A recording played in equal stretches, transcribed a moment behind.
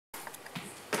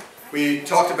We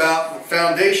talked about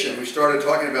foundation. We started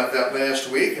talking about that last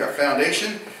week. Our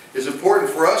foundation is important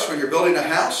for us when you're building a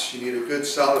house. You need a good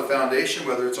solid foundation,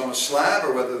 whether it's on a slab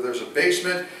or whether there's a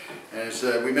basement. As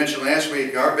we mentioned last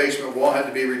week, our basement wall had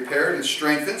to be repaired and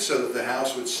strengthened so that the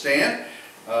house would stand.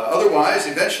 Otherwise,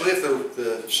 eventually, if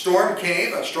the storm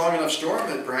came, a strong enough storm,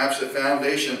 that perhaps the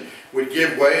foundation would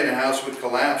give way and the house would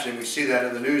collapse. And we see that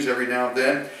in the news every now and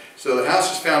then. So the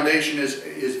house's foundation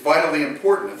is vitally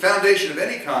important. A foundation of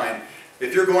any kind.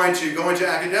 If you're going to go into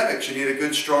academics, you need a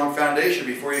good, strong foundation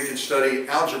before you can study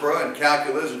algebra and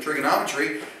calculus and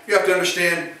trigonometry. You have to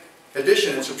understand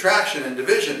addition and subtraction and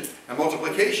division and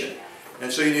multiplication.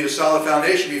 And so you need a solid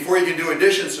foundation. Before you can do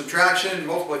addition, subtraction,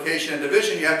 multiplication, and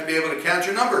division, you have to be able to count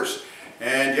your numbers.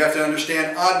 And you have to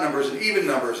understand odd numbers and even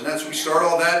numbers. And that's we start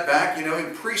all that back, in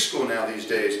preschool now these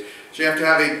days. So you have to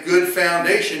have a good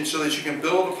foundation so that you can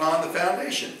build upon the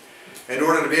foundation. In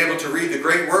order to be able to read the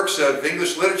great works of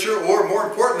English literature, or more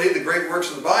importantly, the great works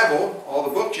of the Bible, all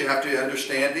the books, you have to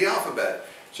understand the alphabet.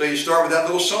 So you start with that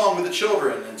little song with the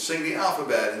children and sing the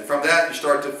alphabet. And from that you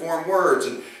start to form words.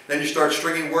 And then you start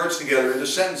stringing words together into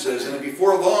sentences. And then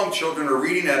before long, children are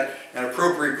reading at an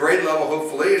appropriate grade level,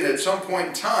 hopefully. And at some point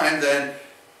in time, then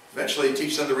eventually you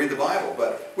teach them to read the Bible.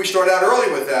 But we start out early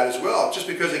with that as well. Just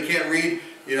because they can't read,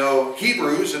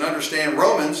 Hebrews and understand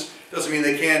Romans doesn't mean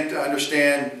they can't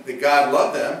understand that God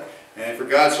loved them. And for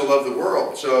God so loved the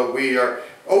world. So we are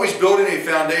always building a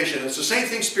foundation. It's the same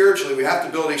thing spiritually. We have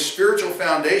to build a spiritual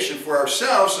foundation for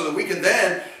ourselves so that we can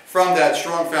then, from that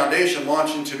strong foundation,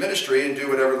 launch into ministry and do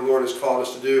whatever the Lord has called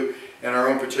us to do in our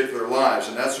own particular lives.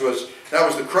 And that was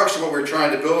the crux of what we were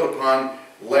trying to build upon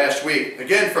last week.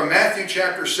 Again, from Matthew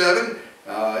chapter 7,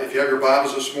 if you have your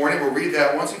Bibles this morning, we'll read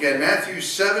that once again. Matthew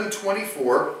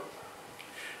 7:24.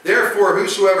 Therefore,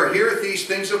 whosoever heareth these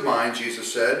things of mine,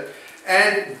 Jesus said,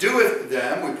 and doeth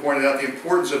them, we pointed out the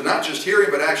importance of not just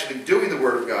hearing, but actually doing the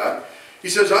Word of God. He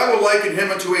says, I will liken him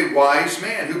unto a wise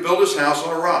man who built his house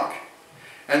on a rock.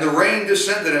 And the rain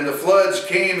descended, and the floods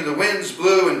came, and the winds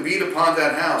blew and beat upon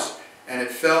that house. And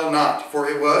it fell not, for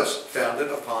it was founded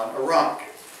upon a rock.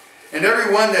 And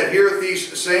every one that heareth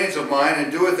these sayings of mine,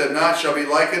 and doeth them not, shall be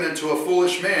likened unto a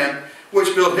foolish man,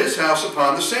 which built his house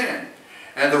upon the sand.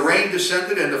 And the rain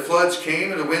descended, and the floods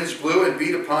came, and the winds blew and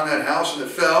beat upon that house, and it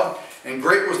fell. And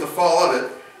great was the fall of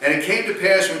it. And it came to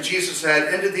pass, when Jesus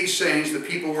had ended these sayings, the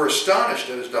people were astonished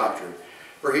at his doctrine.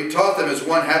 For he taught them as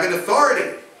one having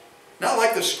authority. Not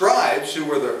like the scribes, who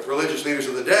were the religious leaders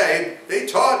of the day. They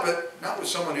taught, but not with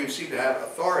someone who seemed to have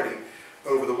authority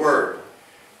over the word.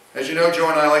 As you know, Joe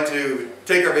and I like to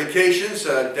take our vacations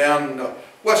down the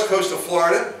west coast of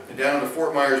Florida, and down in the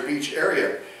Fort Myers Beach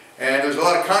area. And there's a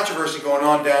lot of controversy going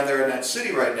on down there in that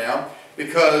city right now,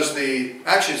 because the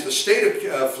state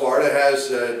of Florida has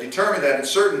determined that in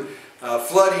certain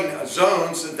flooding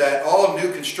zones that all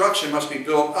new construction must be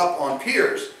built up on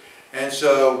piers. And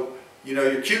so,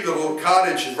 your cute little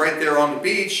cottage right there on the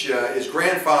beach is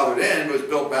grandfathered in. It was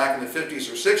built back in the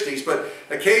 50s or 60s, but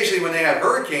occasionally when they have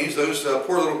hurricanes, those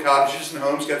poor little cottages and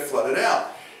homes get flooded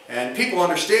out. And people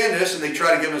understand this, and they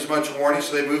try to give them as much warning,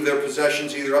 so they move their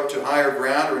possessions either up to higher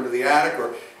ground or into the attic,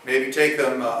 or maybe take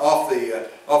them off the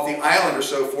island or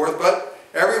so forth. But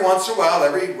every once in a while,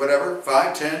 every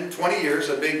 5, 10, 20 years,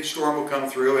 a big storm will come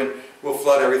through and will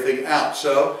flood everything out.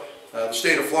 So the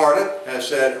state of Florida has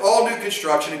said all new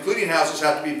construction, including houses,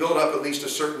 have to be built up at least a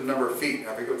certain number of feet.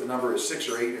 I forget what the number is, 6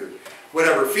 or 8 or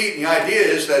whatever feet. And the idea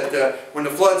is that when the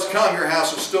floods come, your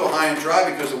house is still high and dry,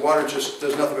 because the water just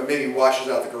does nothing but maybe washes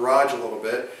out the garage a little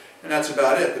bit. And that's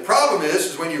about it. The problem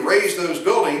is when you raise those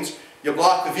buildings, you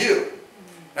block the view.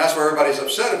 That's where everybody's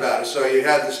upset about it. So you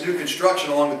have this new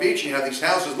construction along the beach, and you have these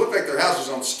houses, look like they're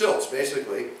houses on stilts,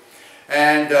 basically.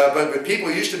 And but people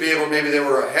used to be able, maybe they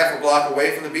were a half a block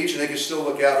away from the beach, and they could still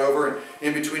look out over and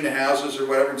in between the houses or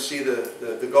whatever and see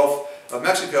the Gulf of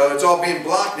Mexico. It's all being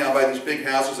blocked now by these big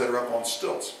houses that are up on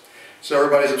stilts. So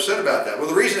everybody's upset about that. Well,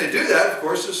 the reason they do that, of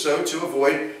course, is so to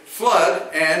avoid flood.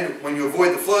 And when you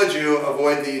avoid the floods, you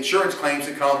avoid the insurance claims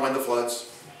that come when the floods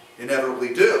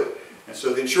inevitably do. And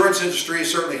so the insurance industry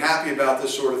is certainly happy about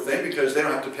this sort of thing, because they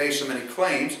don't have to pay so many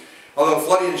claims. Although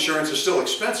flooding insurance is still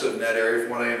expensive in that area,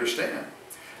 from what I understand.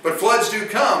 But floods do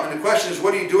come, and the question is,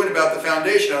 what are you doing about the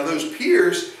foundation? Now, those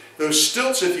piers, those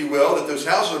stilts, if you will, that those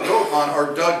houses are built upon,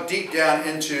 are dug deep down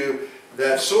into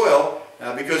that soil,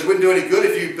 because it wouldn't do any good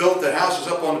if you built the houses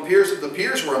up on the piers if the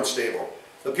piers were unstable.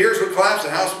 The piers would collapse, the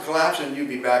house would collapse, and you'd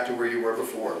be back to where you were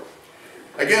before.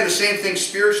 Again, the same thing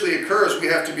spiritually occurs. We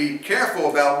have to be careful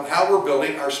about how we're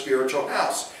building our spiritual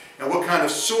house. And what kind of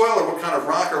soil or what kind of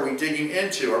rock are we digging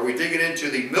into? Are we digging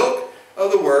into the milk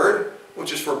of the Word,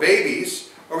 which is for babies,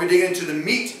 or are we digging into the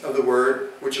meat of the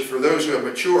Word, which is for those who have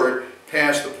matured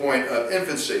past the point of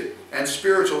infancy and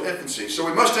spiritual infancy? So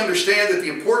we must understand that the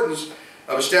importance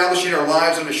of establishing our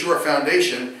lives on a sure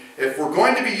foundation. If we're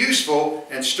going to be useful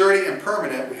and sturdy and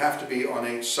permanent, we have to be on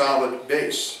a solid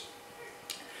base.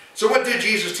 So what did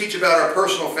Jesus teach about our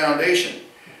personal foundation?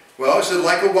 Well, he said,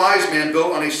 like a wise man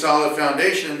built on a solid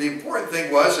foundation. And the important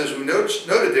thing was, as we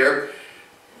noted there,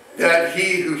 that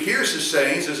he who hears his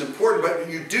sayings is important, but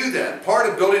you do that. Part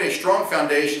of building a strong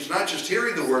foundation is not just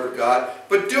hearing the Word of God,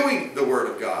 but doing the Word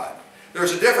of God.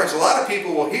 There's a difference. A lot of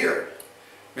people will hear.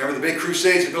 Remember the big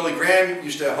crusades that Billy Graham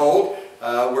used to hold,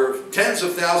 where tens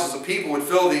of thousands of people would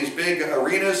fill these big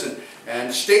arenas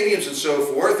and stadiums and so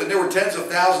forth, and there were tens of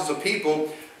thousands of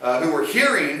people who were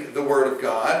hearing the Word of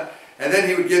God. And then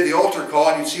he would give the altar call,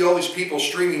 and you'd see all these people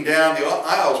streaming down the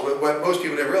aisles. But what most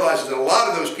people didn't realize is that a lot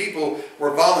of those people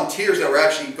were volunteers that were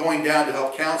actually going down to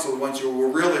help counsel the ones who were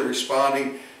really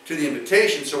responding to the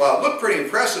invitation. So while it looked pretty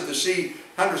impressive to see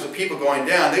hundreds of people going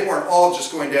down, they weren't all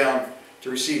just going down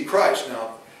to receive Christ.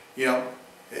 Now, you know,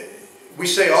 we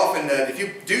say often that if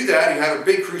you do that, you have a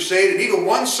big crusade, and even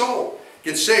one soul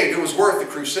gets saved, it was worth the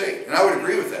crusade. And I would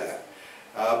agree with that.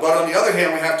 But on the other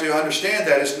hand, we have to understand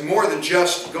that it's more than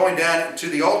just going down to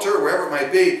the altar, or wherever it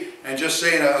might be, and just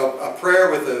saying a prayer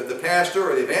with the pastor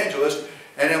or the evangelist,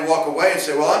 and then walk away and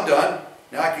say, well, I'm done.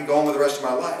 Now I can go on with the rest of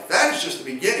my life. That is just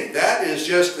the beginning. That is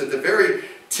just the very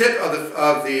tip of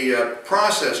the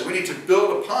process. We need to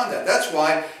build upon that. That's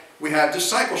why we have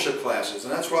discipleship classes,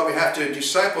 and that's why we have to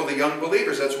disciple the young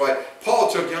believers. That's why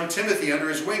Paul took young Timothy under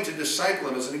his wing to disciple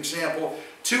him as an example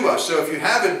to us. So if you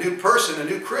have a new person, a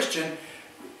new Christian,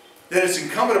 then it's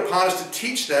incumbent upon us to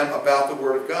teach them about the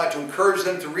Word of God, to encourage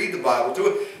them to read the Bible,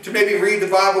 to maybe read the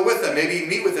Bible with them, maybe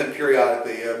meet with them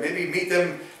periodically, maybe meet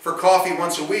them for coffee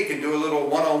once a week and do a little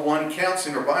one-on-one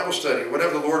counseling or Bible study,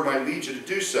 whatever the Lord might lead you to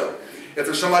do so. If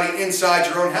there's somebody inside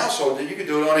your own household, then you can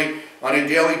do it on a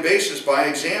daily basis by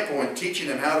example and teaching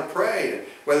them how to pray,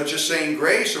 whether it's just saying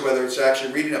grace or whether it's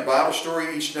actually reading a Bible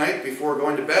story each night before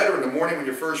going to bed or in the morning when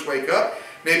you first wake up.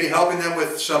 Maybe helping them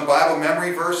with some Bible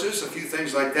memory verses, a few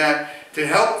things like that, to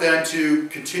help them to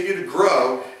continue to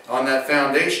grow on that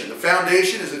foundation. The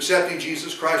foundation is accepting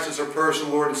Jesus Christ as our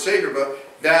personal Lord and Savior, but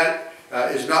that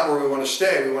is not where we want to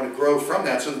stay. We want to grow from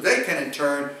that so that they can in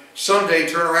turn someday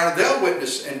turn around and they'll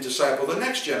witness and disciple the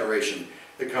next generation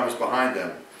that comes behind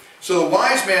them. So the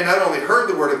wise man not only heard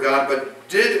the Word of God, but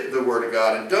did the Word of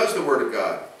God and does the Word of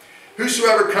God.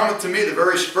 Whosoever cometh to me, the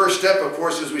very first step, of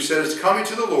course, as we said, is coming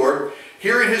to the Lord,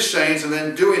 hearing His sayings, and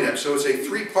then doing them. So it's a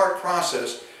three-part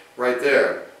process right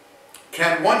there.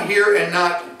 Can one hear and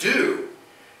not do?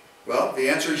 Well, the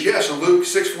answer is yes. In Luke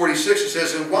 6:46 it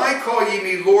says, and why call ye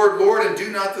me Lord, Lord, and do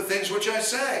not the things which I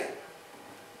say?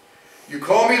 You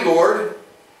call me Lord.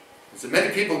 So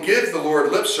many people give the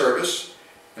Lord lip service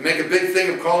and make a big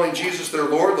thing of calling Jesus their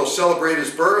Lord. They'll celebrate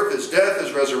His birth, His death,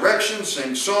 His resurrection,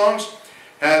 sing songs,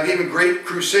 have even great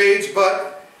crusades,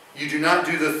 but you do not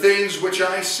do the things which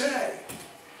I say.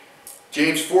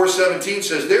 James 4:17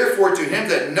 says, therefore to him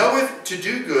that knoweth to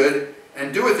do good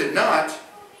and doeth it not,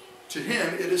 to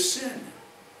him it is sin.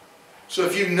 So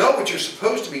if you know what you're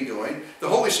supposed to be doing, the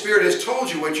Holy Spirit has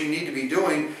told you what you need to be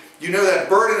doing, you know that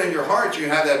burden in your heart, you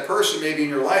have that person maybe in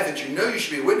your life that you know you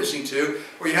should be witnessing to,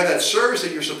 or you have that service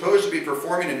that you're supposed to be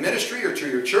performing in ministry or to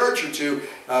your church or to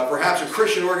perhaps a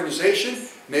Christian organization,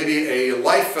 maybe a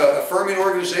life-affirming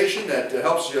organization that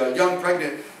helps young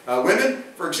pregnant women,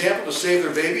 for example, to save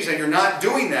their babies, and you're not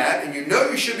doing that, and you know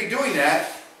you should be doing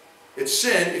that, it's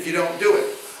sin if you don't do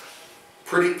it.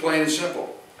 Pretty plain and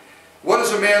simple. What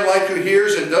is a man like who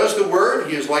hears and does the Word?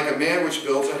 He is like a man which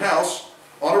builds a house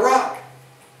on a rock.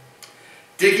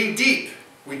 Digging deep.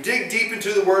 We dig deep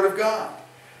into the Word of God.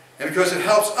 And because it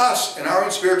helps us in our own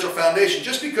spiritual foundation,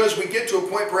 just because we get to a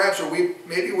point perhaps where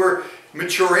maybe we're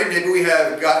maturing, maybe we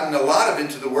have gotten a lot of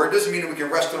into the Word, doesn't mean that we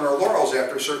can rest on our laurels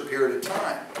after a certain period of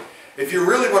time. If you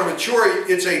really want to mature,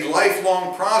 it's a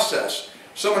lifelong process.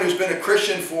 Someone who's been a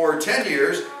Christian for 10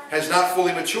 years has not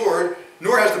fully matured,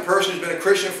 nor has the person who's been a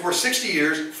Christian for 60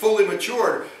 years fully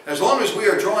matured. As long as we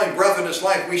are drawing breath in this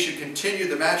life, we should continue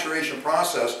the maturation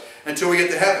process until we get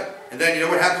to heaven. And then you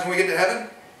know what happens when we get to heaven?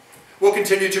 We'll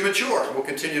continue to mature. We'll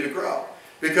continue to grow.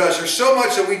 Because there's so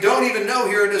much that we don't even know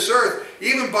here on this earth.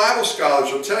 Even Bible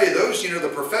scholars will tell you, those, the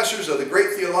professors of the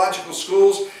great theological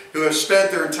schools who have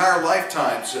spent their entire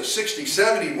lifetimes, 60,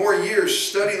 70 more years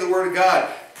studying the Word of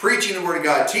God, preaching the Word of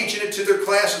God, teaching it to their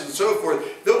classes and so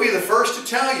forth, they'll be the first to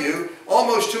tell you,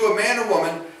 almost to a man or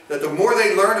woman, that the more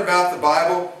they learn about the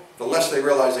Bible, the less they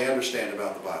realize they understand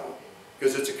about the Bible.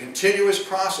 Because it's a continuous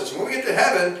process. And when we get to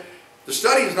heaven, The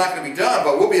study is not going to be done,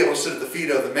 but we'll be able to sit at the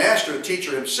feet of the Master, the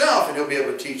teacher himself, and he'll be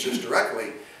able to teach us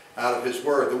directly out of his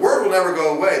Word. The Word will never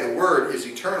go away. The Word is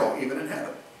eternal, even in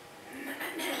heaven.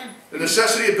 The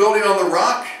necessity of building on the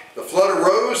rock. The flood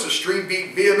arose. The stream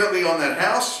beat vehemently on that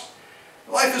house.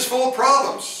 Life is full of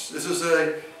problems. This is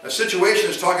a situation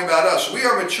that's talking about us. We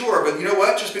are mature, but you know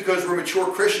what? Just because we're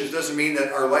mature Christians doesn't mean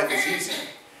that our life is easy.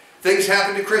 Things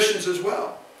happen to Christians as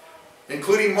well,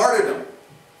 including martyrdom,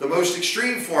 the most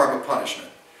extreme form of punishment,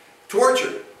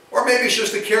 torture, or maybe it's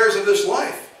just the cares of this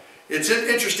life. It's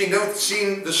interesting,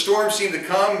 the storms seem to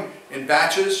come in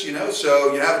batches, you know,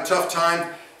 so you have a tough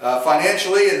time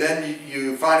financially, and then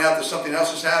you find out that something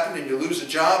else has happened and you lose a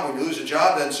job. When you lose a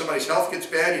job, then somebody's health gets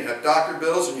bad, you have doctor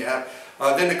bills, and you have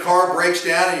then the car breaks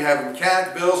down and you have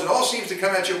mechanic bills. It all seems to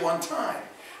come at you at one time.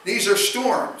 These are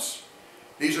storms.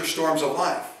 These are storms of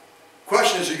life. The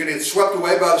question is, are you going to get swept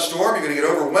away by the storm? You're going to get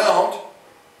overwhelmed?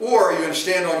 Or are you going to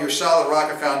stand on your solid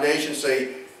rock of foundation and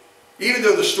say, even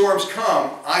though the storms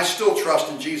come, I still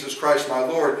trust in Jesus Christ my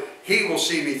Lord. He will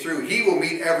see me through. He will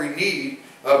meet every need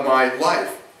of my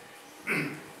life.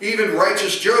 Even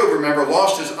righteous Job, remember,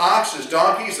 lost his ox, his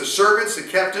donkeys, the servants that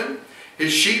kept him,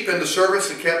 his sheep and the servants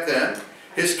that kept them,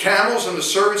 his camels and the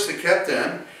servants that kept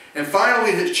them, and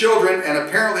finally his children, and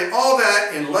apparently all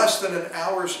that in less than an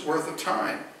hour's worth of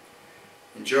time.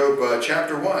 In Job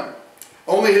chapter 1.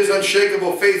 Only his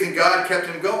unshakable faith in God kept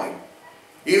him going.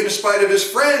 Even in spite of his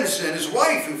friends and his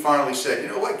wife, who finally said, you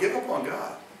know what, give up on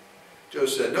God. Job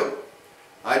said, nope,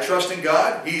 I trust in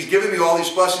God. He's given me all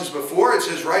these blessings before. It's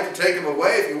his right to take them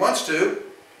away if he wants to.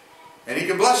 And he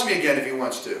can bless me again if he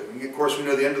wants to. And of course, we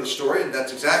know the end of the story, and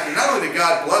that's exactly, not only did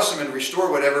God bless him and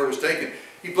restore whatever was taken,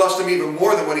 he blessed him even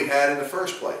more than what he had in the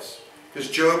first place. Because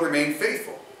Job remained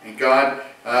faithful. And God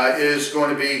is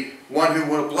going to be one who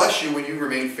will bless you when you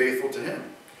remain faithful to him.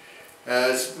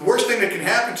 The worst thing that can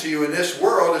happen to you in this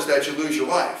world is that you lose your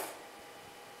life.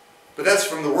 But that's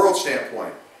from the world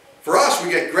standpoint. For us, we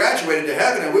get graduated to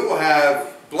heaven and we will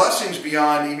have blessings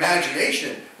beyond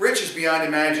imagination, riches beyond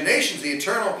imaginations, the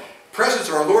eternal presence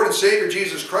of our Lord and Savior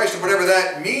Jesus Christ, and whatever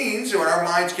that means, and our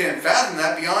minds can't fathom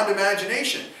that, beyond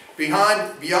imagination,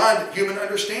 beyond human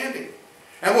understanding.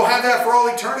 And we'll have that for all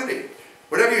eternity.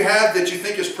 Whatever you have that you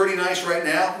think is pretty nice right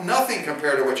now, nothing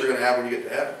compared to what you're going to have when you get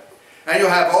to heaven. And you'll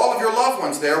have all of your loved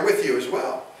ones there with you as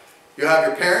well. You'll have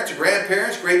your parents, your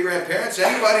grandparents, great-grandparents,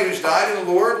 anybody who's died in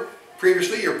the Lord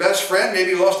previously, your best friend.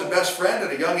 Maybe you lost a best friend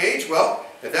at a young age. Well,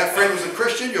 if that friend was a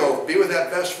Christian, you'll be with that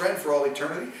best friend for all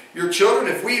eternity. Your children,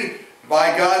 if we,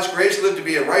 by God's grace, live to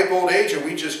be a ripe old age and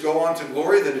we just go on to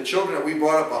glory, then the children that we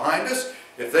brought up behind us,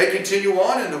 if they continue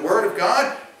on in the Word of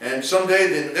God, and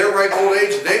someday in their ripe old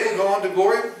age, they will go on to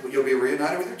glory, you'll be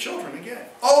reunited with your children again.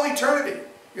 All eternity.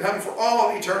 You have them for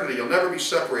all eternity. You'll never be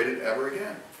separated ever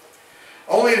again.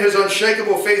 Only in his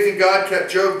unshakable faith in God kept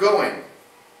Job going.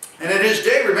 And in his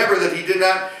day, remember that he did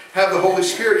not have the Holy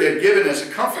Spirit yet given as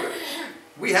a comforter.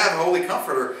 We have a Holy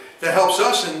Comforter that helps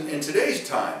us in today's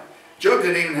time. Job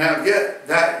didn't even have yet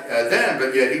that then,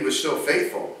 but yet he was still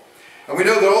faithful. And we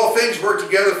know that all things work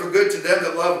together for good to them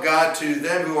that love God, to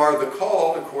them who are the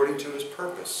called according to his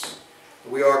purpose.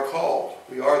 We are called.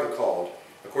 We are the called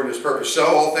according to his purpose. So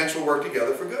all things will work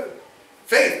together for good.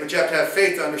 Faith, but you have to have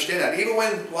faith to understand that, even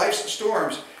when life's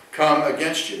storms come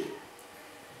against you.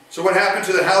 So what happened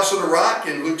to the house on the rock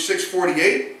in Luke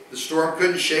 6:48? The storm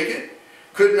couldn't shake it,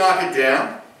 couldn't knock it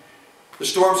down. The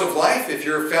storms of life, if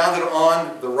you're founded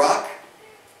on the rock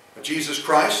of Jesus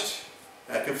Christ,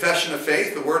 a confession of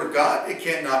faith, the Word of God, it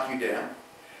can't knock you down.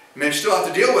 You may still have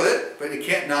to deal with it, but it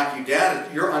can't knock you down.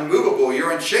 You're unmovable.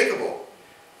 You're unshakable.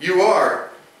 You are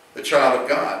the child of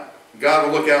God. God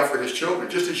will look out for his children,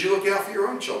 just as you look out for your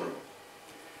own children.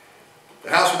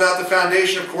 The house without the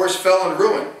foundation, of course, fell in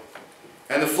ruin.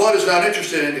 And the flood is not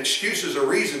interested in excuses or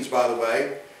reasons, by the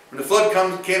way. When the flood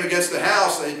came against the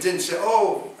house, it didn't say,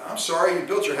 oh, I'm sorry, you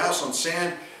built your house on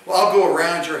sand. Well, I'll go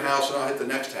around your house and I'll hit the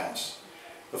next house.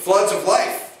 The floods of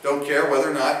life don't care whether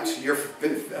or not you're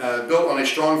built on a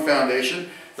strong foundation.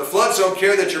 The floods don't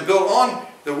care that you're built on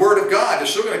the Word of God. They're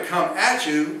still going to come at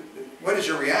you. What is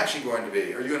your reaction going to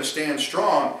be? Are you going to stand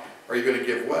strong, or are you going to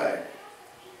give way?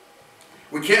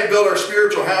 We can't build our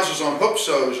spiritual houses on hope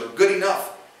sows or good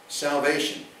enough.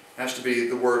 Salvation has to be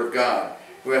the Word of God,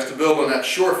 who has to build on that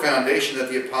sure foundation that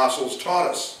the apostles taught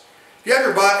us. If you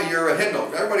have your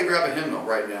hymnal, everybody grab a hymnal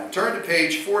right now. Turn to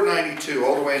page 492,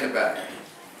 all the way in the back.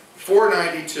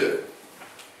 492.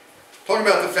 Talking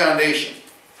about the foundation.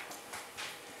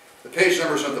 The page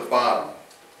number's at the bottom,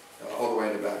 all the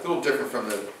way in the back. A little different from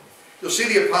the... You'll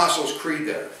see the Apostles' Creed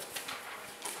there.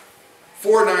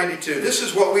 492. This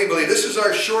is what we believe. This is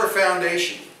our sure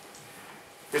foundation.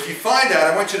 If you find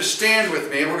that, I want you to stand with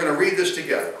me and we're going to read this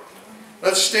together.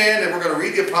 Let's stand and we're going to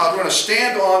read the apostle. We're going to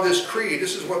stand on this creed.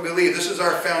 This is what we believe. This is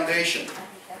our foundation.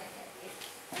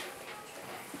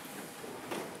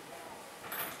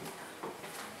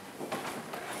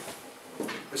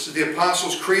 This is the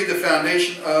Apostles' Creed, the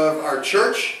foundation of our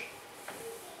church.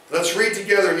 Let's read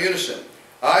together in unison.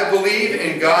 I believe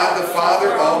in God the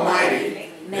Father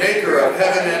Almighty, maker of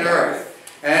heaven and earth,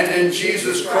 and in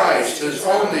Jesus Christ, his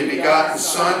only begotten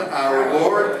Son, our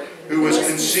Lord, who was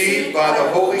conceived by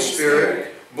the Holy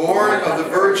Spirit, born of the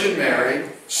Virgin Mary,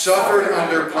 suffered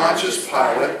under Pontius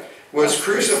Pilate, was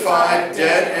crucified,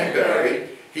 dead, and buried.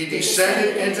 He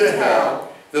descended into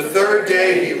hell. The third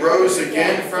day he rose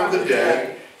again from the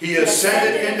dead. He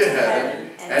ascended into heaven,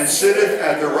 and sitteth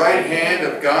at the right hand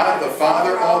of God the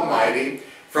Father Almighty.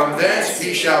 From thence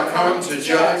he shall come to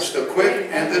judge the quick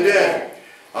and the dead.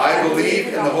 I believe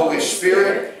in the Holy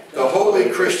Spirit, the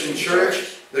holy Christian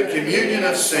church, the communion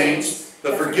of saints,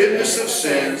 the forgiveness of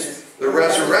sins, the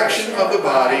resurrection of the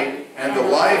body, and the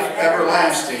life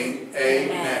everlasting.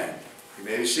 Amen. You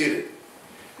may be seated.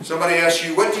 Somebody asks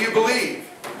you, what do you believe?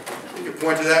 You can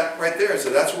point to that right there and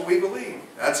say, that's what we believe.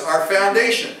 That's our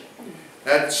foundation.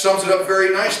 That sums it up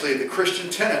very nicely, the Christian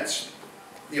tenets.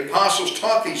 The apostles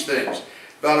taught these things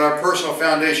about our personal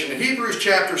foundation. In Hebrews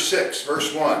chapter 6,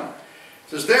 verse 1, it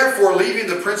says, therefore, leaving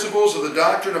the principles of the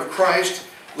doctrine of Christ,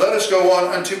 let us go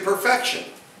on unto perfection,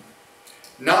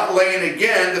 not laying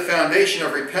again the foundation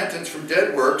of repentance from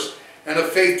dead works, and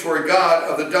of faith toward God,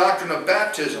 of the doctrine of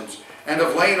baptisms, and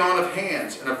of laying on of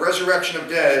hands, and of resurrection of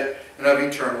dead, and of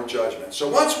eternal judgment. So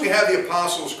once we have the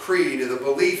Apostles' Creed, the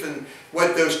belief in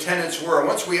what those tenets were,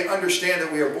 once we understand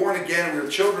that we are born again, and we are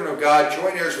children of God,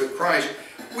 joint heirs with Christ,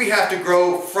 we have to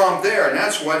grow from there. And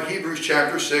that's what Hebrews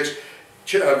chapter 6,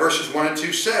 verses 1 and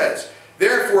 2 says.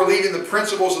 Therefore, leaving the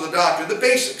principles of the doctrine, the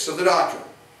basics of the doctrine,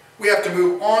 we have to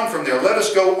move on from there. Let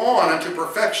us go on unto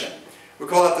perfection. We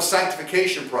call that the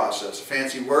sanctification process, a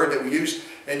fancy word that we use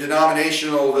in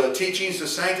denominational teachings, the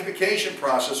sanctification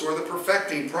process or the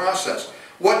perfecting process.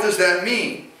 What does that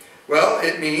mean? Well,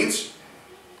 it means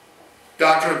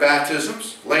doctrine of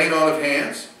baptisms, laying on of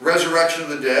hands, resurrection of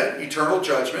the dead, eternal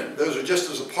judgment. Those are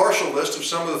just as a partial list of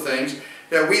some of the things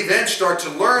that we then start to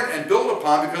learn and build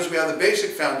upon because we have the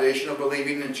basic foundation of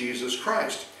believing in Jesus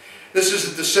Christ. This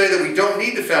isn't to say that we don't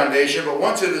need the foundation, but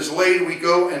once it is laid, we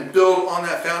go and build on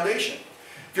that foundation.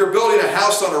 If you're building a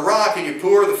house on a rock and you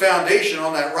pour the foundation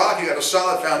on that rock, you got a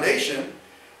solid foundation.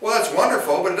 Well, that's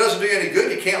wonderful, but it doesn't do you any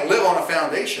good. You can't live on a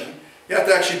foundation. You have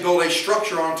to actually build a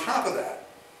structure on top of that.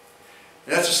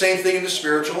 And that's the same thing in the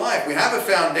spiritual life. We have a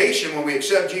foundation when we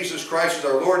accept Jesus Christ as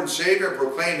our Lord and Savior and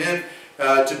proclaim Him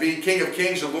to be King of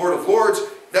Kings and Lord of Lords.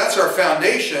 That's our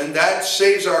foundation. That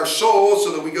saves our souls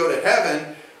so that we go to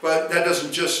heaven, but that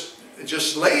doesn't just, it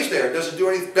just lays there. It doesn't do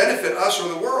any benefit us or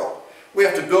the world. We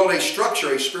have to build a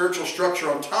structure, a spiritual structure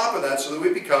on top of that so that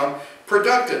we become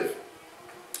productive.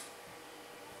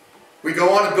 We go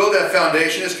on to build that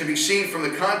foundation, as can be seen from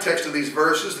the context of these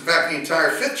verses. In fact, the entire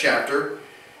 5th chapter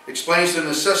explains the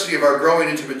necessity of our growing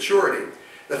into maturity.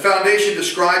 The foundation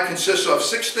described consists of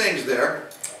 6 things there.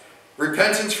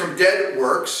 Repentance from dead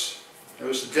works.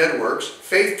 Notice the dead works.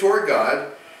 Faith toward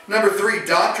God. Number 3,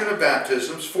 doctrine of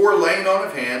baptisms. 4, laying on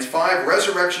of hands. 5,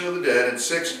 resurrection of the dead. And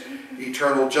 6,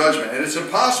 eternal judgment. And it's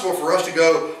impossible for us to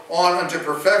go on unto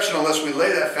perfection unless we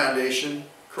lay that foundation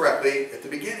correctly at the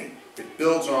beginning. It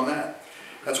builds on that.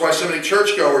 That's why so many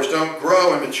churchgoers don't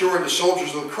grow and mature into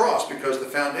soldiers of the cross, because the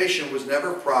foundation was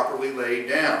never properly laid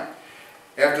down.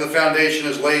 After the foundation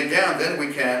is laid down, then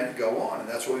we can go on, and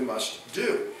that's what we must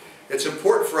do. It's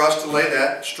important for us to lay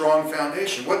that strong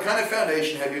foundation. What kind of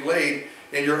foundation have you laid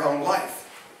in your own life?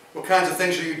 What kinds of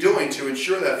things are you doing to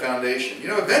ensure that foundation? You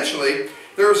know, eventually,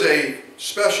 there was a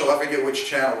special, I forget which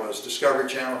channel it was, Discovery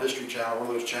Channel, History Channel, one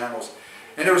of those channels,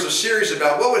 and there was a series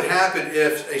about what would happen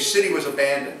if a city was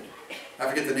abandoned. I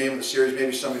forget the name of the series,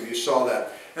 maybe some of you saw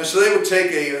that. And so they would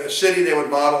take a city, they would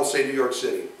model, say, New York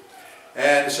City,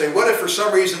 and say, what if for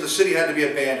some reason the city had to be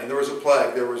abandoned? There was a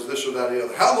plague, there was this or that or the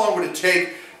other. How long would it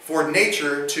take for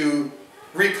nature to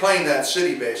reclaim that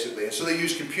city, basically? And so they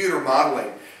used computer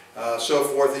modeling, so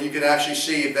forth, and you can actually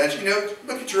see eventually, you know,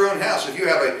 look at your own house. If you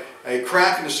have a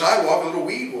crack in the sidewalk, a little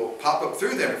weed will pop up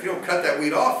through there. If you don't cut that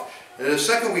weed off, then a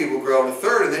second weed will grow, and a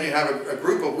third, and then you have a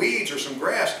group of weeds or some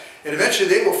grass, and eventually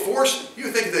they will force,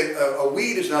 you think that a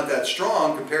weed is not that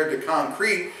strong compared to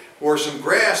concrete or some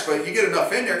grass, but you get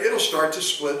enough in there, it'll start to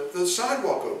split the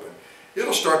sidewalk open.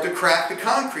 It'll start to crack the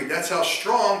concrete. That's how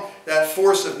strong that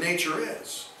force of nature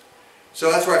is. So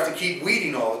that's why I have to keep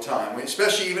weeding all the time,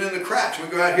 especially even in the cracks. When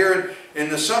we go out here in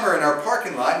the summer in our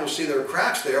parking lot, you'll see there are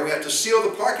cracks there. We have to seal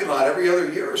the parking lot every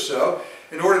other year or so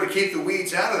in order to keep the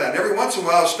weeds out of that. And every once in a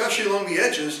while, especially along the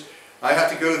edges, I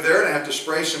have to go there and I have to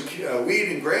spray some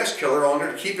weed and grass killer on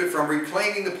there to keep it from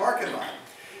reclaiming the parking lot.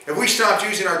 If we stopped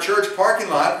using our church parking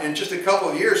lot in just a couple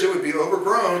of years, it would be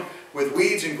overgrown with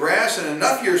weeds and grass, and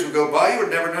enough years would go by, you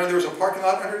would never know there was a parking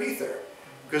lot underneath there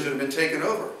because it had been taken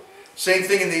over. Same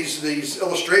thing in these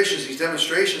illustrations, these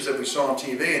demonstrations that we saw on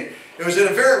TV. And it was in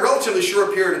a very relatively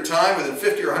short period of time, within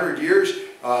 50 or 100 years,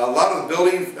 a lot of the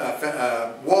building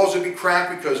walls would be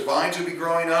cracked because vines would be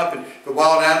growing up and the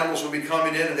wild animals would be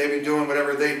coming in and they'd be doing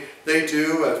whatever they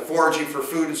do, foraging for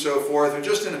food and so forth. And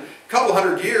just in a couple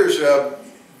hundred years,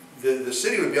 the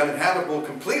city would be uninhabitable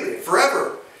completely,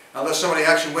 forever, unless somebody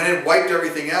actually went in, wiped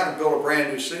everything out and built a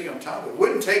brand new city on top of it. It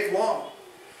wouldn't take long.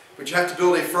 But you have to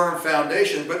build a firm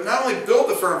foundation. But not only build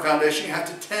the firm foundation, you have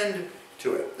to tend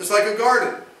to it. It's like a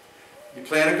garden. You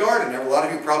plant a garden. A lot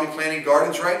of you are probably planting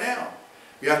gardens right now.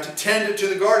 You have to tend to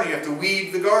the garden. You have to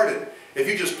weed the garden. If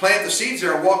you just plant the seeds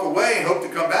there and walk away and hope to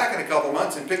come back in a couple of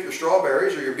months and pick your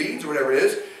strawberries or your beans or whatever it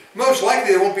is, most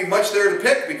likely there won't be much there to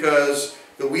pick because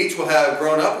the weeds will have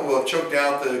grown up and will have choked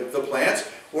out the plants,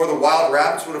 or the wild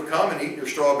rabbits would have come and eaten your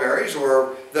strawberries,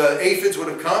 or the aphids would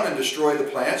have come and destroyed the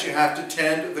plants. You have to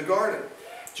tend the garden.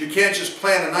 So you can't just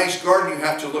plant a nice garden, you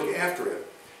have to look after it.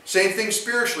 Same thing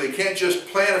spiritually. You can't just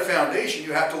plant a foundation,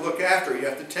 you have to look after it. You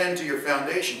have to tend to your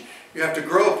foundation. You have to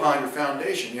grow upon your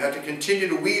foundation. You have to continue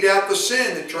to weed out the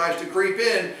sin that tries to creep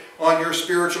in on your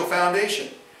spiritual foundation.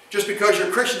 Just because you're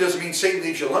a Christian doesn't mean Satan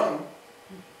leaves you alone.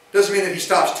 Doesn't mean that he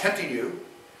stops tempting you.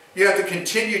 You have to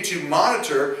continue to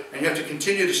monitor, and you have to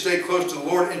continue to stay close to the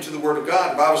Lord and to the Word of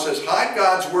God. The Bible says, hide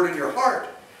God's Word in your heart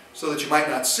so that you might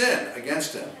not sin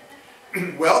against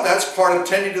Him. Well, that's part of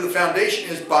tending to the foundation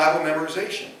is Bible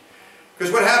memorization.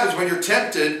 Because what happens when you're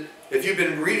tempted, if you've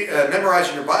been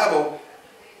memorizing your Bible,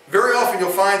 very often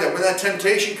you'll find that when that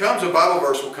temptation comes, a Bible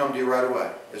verse will come to you right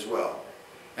away as well.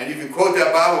 And you can quote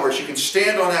that Bible verse. You can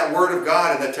stand on that Word of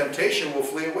God and that temptation will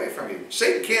flee away from you.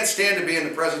 Satan can't stand to be in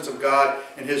the presence of God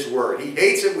and His Word. He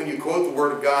hates it when you quote the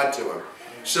Word of God to him.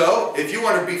 So, if you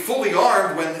want to be fully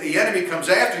armed when the enemy comes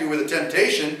after you with a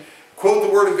temptation, quote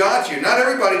the Word of God to you. Not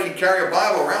everybody can carry a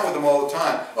Bible around with them all the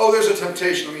time. Oh, there's a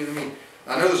temptation.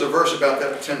 I know there's a verse about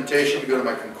that temptation. You go to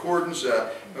my concordance.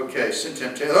 Okay, sin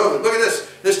temptation. Oh, look at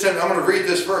this. I'm going to read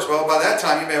this verse. Well, by that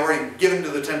time you may have already given to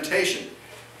the temptation.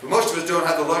 But most of us don't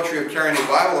have the luxury of carrying a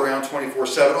Bible around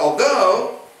 24/7,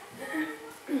 although,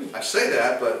 I say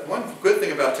that, but one good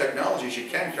thing about technology is you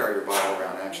can carry your Bible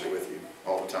around actually with you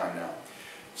all the time now.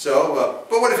 So,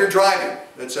 but what if you're driving?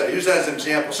 Let's say, use that as an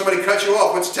example. Somebody cuts you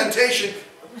off. What's temptation?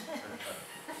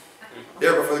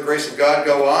 There before the grace of God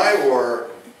go I, or,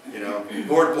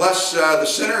 Lord bless the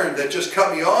sinner that just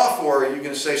cut me off, or are you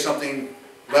going to say something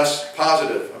less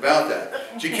positive about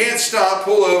that? So you can't stop,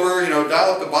 pull over,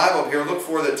 dial up the Bible up here, look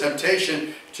for the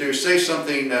temptation to say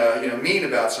something, mean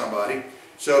about somebody.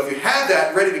 So if you have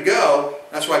that ready to go,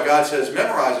 that's why God says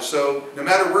memorize it. So no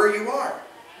matter where you are,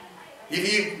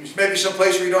 maybe some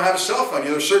place where you don't have a cell phone.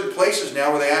 There's certain places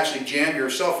now where they actually jam your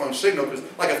cell phone signal,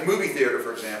 like a movie theater,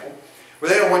 for example, where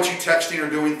they don't want you texting or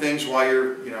doing things while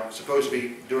you're, supposed to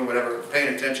be doing whatever,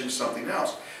 paying attention to something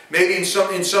else. Maybe in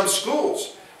some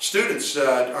schools, students,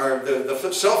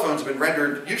 the cell phones have been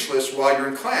rendered useless while you're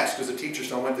in class because the teachers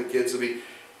don't want the kids to be,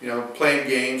 playing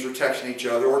games or texting each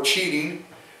other or cheating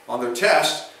on their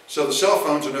test. So the cell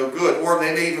phones are no good. Or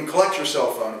they may even collect your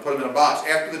cell phone and put them in a box.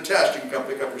 After the test, you can come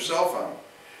pick up your cell phone.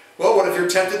 Well, what if you're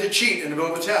tempted to cheat in the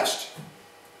middle of a test?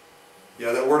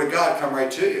 That Word of God come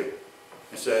right to you.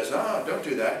 It says, don't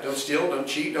do that. Don't steal, don't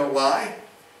cheat, don't lie.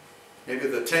 Maybe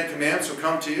the 10 Commandments will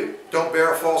come to you. Don't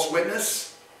bear a false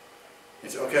witness.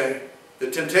 It's okay. The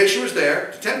temptation was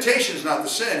there. The temptation is not the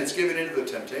sin. It's giving into the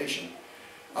temptation.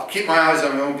 I'll keep my eyes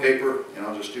on my own paper and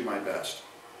I'll just do my best.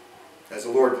 As the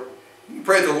Lord, you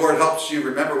pray the Lord helps you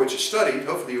remember what you studied.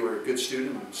 Hopefully you were a good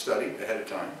student and studied ahead of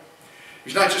time.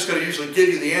 He's not just going to usually give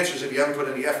you the answers if you haven't put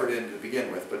any effort in to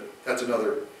begin with, but that's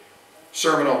another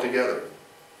sermon altogether.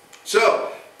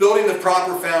 So, building the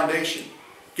proper foundation,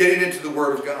 getting into the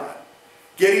Word of God,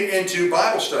 getting into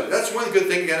Bible study. That's one good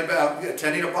thing again about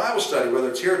attending a Bible study, whether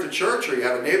it's here at the church or you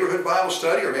have a neighborhood Bible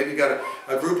study, or maybe you've got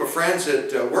a group of friends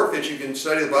at work that you can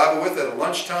study the Bible with at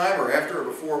lunchtime or after or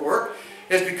before work,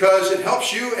 is because it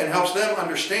helps you and helps them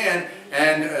understand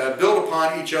and build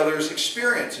upon each other's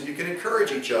experience, and you can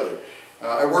encourage each other.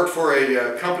 I worked for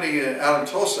a company out in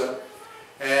Tulsa,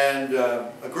 and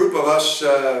a group of us,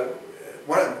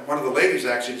 one of the ladies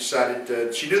actually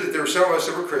decided, she knew that there were several of us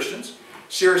that were Christians,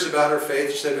 serious about her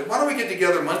faith, she said, why don't we get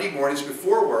together Monday mornings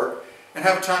before work and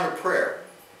have a time of prayer?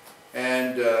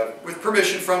 And with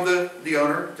permission from the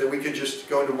owner, that we could just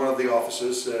go into one of the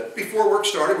offices. Before work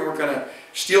started, we weren't going to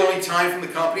steal any time from the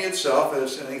company itself.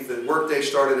 As I think the work day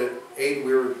started at 8,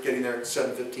 we were getting there at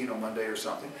 7:15 on Monday or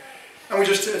something. And we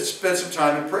just spent some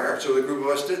time in prayer. So the group of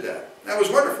us did that. That was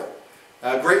wonderful.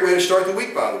 A great way to start the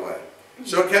week, by the way.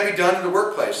 So it can be done in the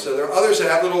workplace. So there are others that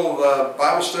have little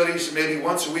Bible studies maybe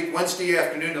once a week, Wednesday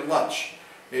afternoon at lunch.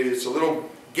 Maybe it's a little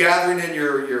gathering in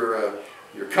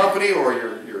your company or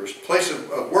your place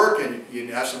of work, and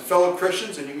you have some fellow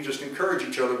Christians, and you can just encourage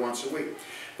each other once a week.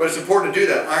 But it's important to do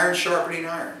that. Iron sharpening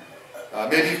iron.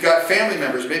 Maybe you've got family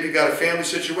members. Maybe you've got a family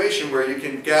situation where you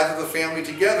can gather the family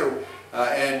together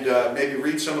and maybe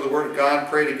read some of the Word of God,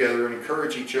 pray together, and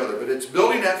encourage each other. But it's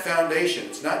building that foundation.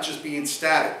 It's not just being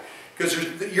static. Because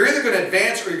you're either going to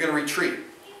advance or you're going to retreat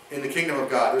in the kingdom of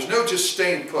God. There's no just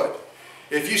staying put.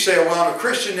 If you say, well, I'm a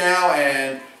Christian now,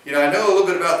 and I know a little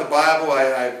bit about the Bible,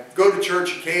 I go to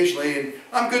church occasionally, and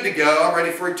I'm good to go, I'm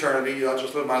ready for eternity, I'll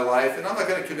just live my life, and I'm not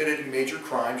going to commit any major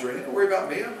crimes or anything. Don't worry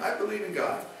about me, I believe in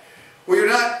God. Well, you're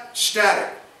not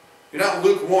static. You're not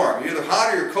lukewarm. You're either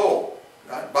hot or you're cold.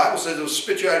 The Bible says it'll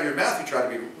spit you out of your mouth if you try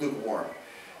to be lukewarm.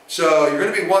 So you're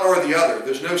going to be one or the other.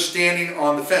 There's no standing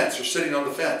on the fence or sitting on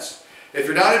the fence. If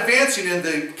you're not advancing in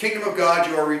the kingdom of God,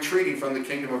 you are retreating from the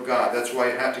kingdom of God. That's why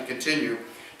you have to continue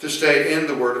to stay in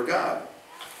the Word of God,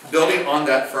 building on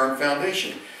that firm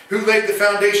foundation. Who laid the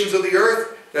foundations of the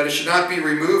earth, that it should not be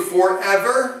removed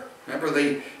forever? Remember,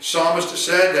 the psalmist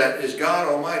said that is God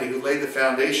Almighty who laid the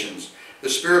foundations, the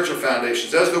spiritual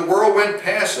foundations. As the whirlwind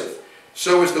passeth,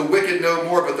 so is the wicked no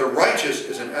more, but the righteous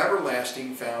is an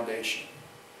everlasting foundation.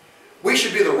 We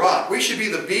should be the rock. We should be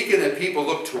the beacon that people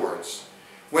look towards.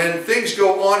 When things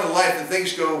go on in life and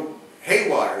things go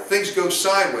haywire, things go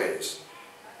sideways.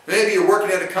 Maybe you're working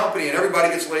at a company and everybody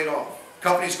gets laid off.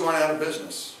 Company's going out of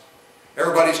business.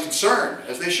 Everybody's concerned,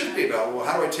 as they should be, about, well,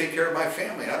 how do I take care of my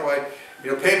family? How do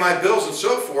I pay my bills and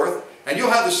so forth? And you'll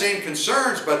have the same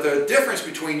concerns, but the difference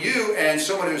between you and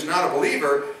someone who's not a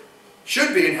believer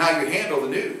should be in how you handle the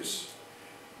news.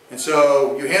 And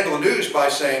so you handle the news by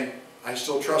saying, I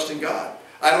still trust in God.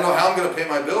 I don't know how I'm going to pay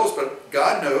my bills, but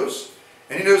God knows.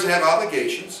 And He knows I have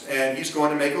obligations, and He's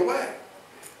going to make a way.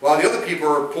 While the other people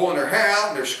are pulling their hair out,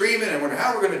 and they're screaming, and wondering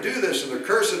how we're going to do this, and they're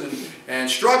cursing and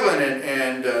struggling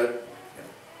and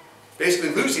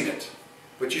basically losing it.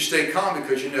 But you stay calm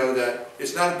because you know that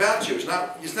it's not about you. It's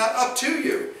not up to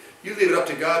you. You leave it up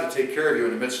to God to take care of you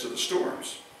in the midst of the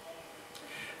storms.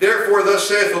 Therefore, thus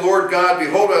saith the Lord God,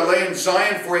 behold, I lay in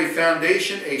Zion for a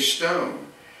foundation, a stone,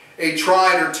 a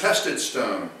tried or tested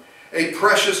stone, a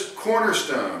precious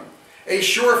cornerstone, a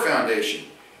sure foundation.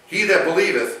 He that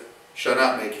believeth shall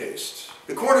not make haste.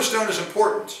 The cornerstone is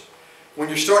important. When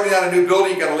you're starting out a new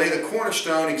building, you've got to lay the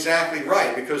cornerstone exactly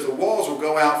right, because the walls will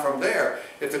go out from there.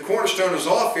 If the cornerstone is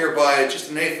off here by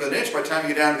just an eighth of an inch, by the time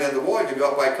you get down to the end of the wall, you can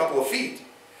go up by a couple of feet.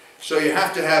 So you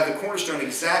have to have the cornerstone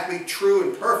exactly true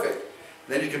and perfect.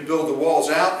 Then you can build the walls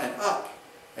out and up,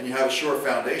 and you have a sure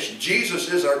foundation.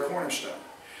 Jesus is our cornerstone.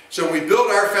 So when we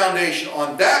build our foundation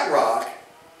on that rock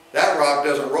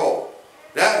doesn't roll.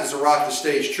 That is the rock that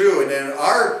stays true. And then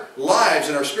our lives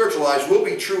and our spiritual lives will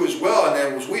be true as well. And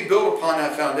then as we build upon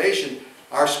that foundation,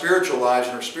 our spiritual lives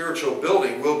and our spiritual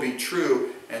building will be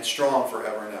true and strong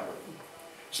forever and ever.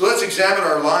 So let's examine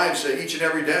our lives each and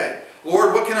every day.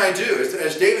 Lord, what can I do?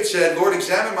 As David said, Lord,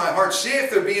 examine my heart. See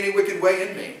if there be any wicked way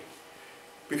in me.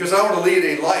 Because I want to lead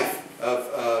a life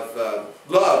of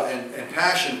love and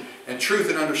passion and truth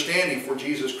and understanding for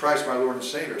Jesus Christ, my Lord and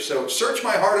Savior. So search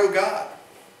my heart, O God.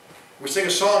 We sing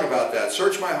a song about that.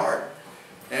 Search my heart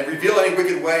and reveal any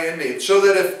wicked way in me. So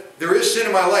that if there is sin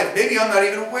in my life, maybe I'm not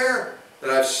even aware that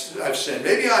I've sinned.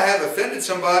 Maybe I have offended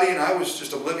somebody and I was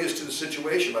just oblivious to the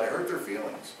situation, but I hurt their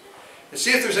feelings. And see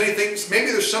if there's anything,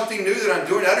 maybe there's something new that I'm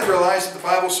doing. I didn't realize that the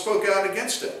Bible spoke out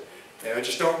against it. And I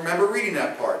just don't remember reading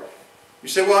that part. You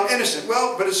say, well, I'm innocent.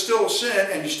 Well, but it's still a sin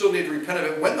and you still need to repent of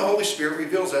it when the Holy Spirit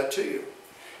reveals that to you.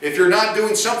 If you're not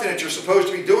doing something that you're supposed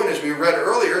to be doing, as we read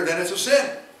earlier, then it's a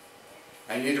sin.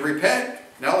 And you need to repent.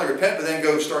 Not only repent, but then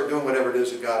go start doing whatever it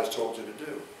is that God has told you to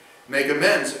do. Make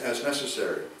amends as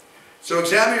necessary. So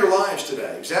examine your lives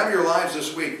today. Examine your lives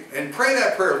this week. And pray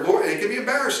that prayer. Lord, it can be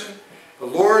embarrassing.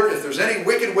 But Lord, if there's any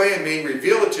wicked way in me,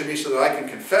 reveal it to me so that I can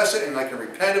confess it and I can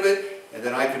repent of it. And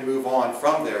then I can move on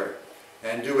from there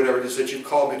and do whatever it is that you've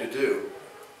called me to do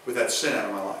with that sin out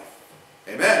of my life.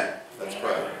 Amen. Let's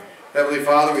pray. Heavenly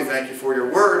Father, we thank you for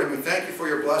your word and we thank you for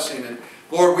your blessing. And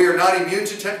Lord, we are not immune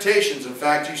to temptations. In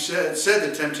fact, you said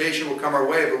that temptation will come our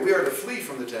way, but we are to flee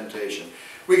from the temptation.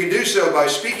 We can do so by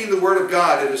speaking the word of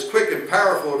God. It is quick and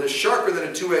powerful. It is sharper than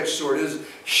a two-edged sword. It is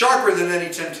sharper than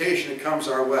any temptation that comes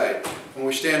our way when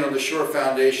we stand on the sure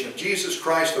foundation of Jesus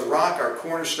Christ, the rock, our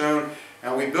cornerstone,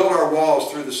 and we build our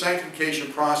walls through the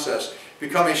sanctification process,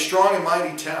 become a strong and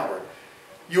mighty tower.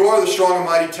 You are the strong and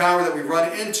mighty tower that we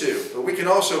run into, but we can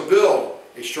also build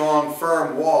a strong,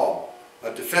 firm wall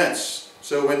of defense.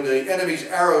 So when the enemy's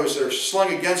arrows are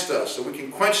slung against us, so we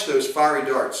can quench those fiery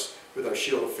darts with our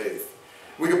shield of faith.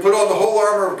 We can put on the whole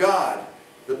armor of God,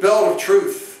 the belt of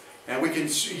truth, and we can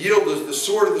yield the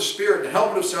sword of the Spirit, the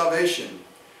helmet of salvation,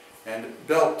 and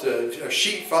belt,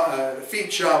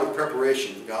 feet shod with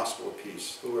preparation, the gospel of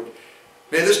peace. Lord,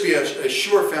 may this be a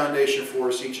sure foundation for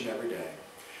us each and every day.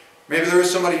 Maybe there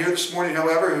is somebody here this morning,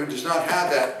 however, who does not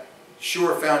have that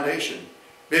sure foundation.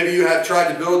 Maybe you have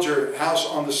tried to build your house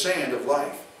on the sand of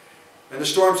life, and the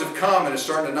storms have come and it's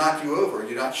starting to knock you over, and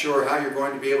you're not sure how you're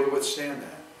going to be able to withstand that.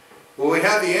 Well, we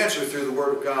have the answer through the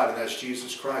Word of God, and that's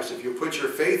Jesus Christ. If you put your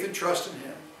faith and trust in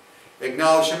Him,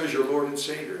 acknowledge Him as your Lord and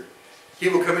Savior, He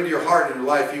will come into your heart and your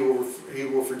life. He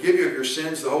will forgive you of your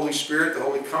sins. The Holy Spirit, the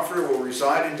Holy Comforter, will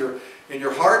reside in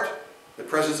your heart. The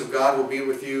presence of God will be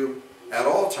with you at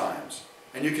all times.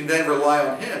 And you can then rely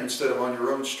on Him instead of on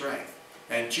your own strength.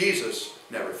 And Jesus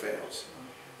never fails.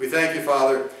 We thank you,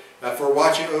 Father, for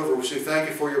watching over us. We thank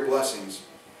you for your blessings.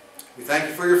 We thank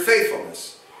you for your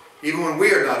faithfulness, even when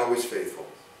we are not always faithful.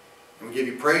 And we give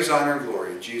you praise, honor, and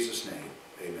glory in Jesus' name.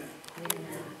 Amen.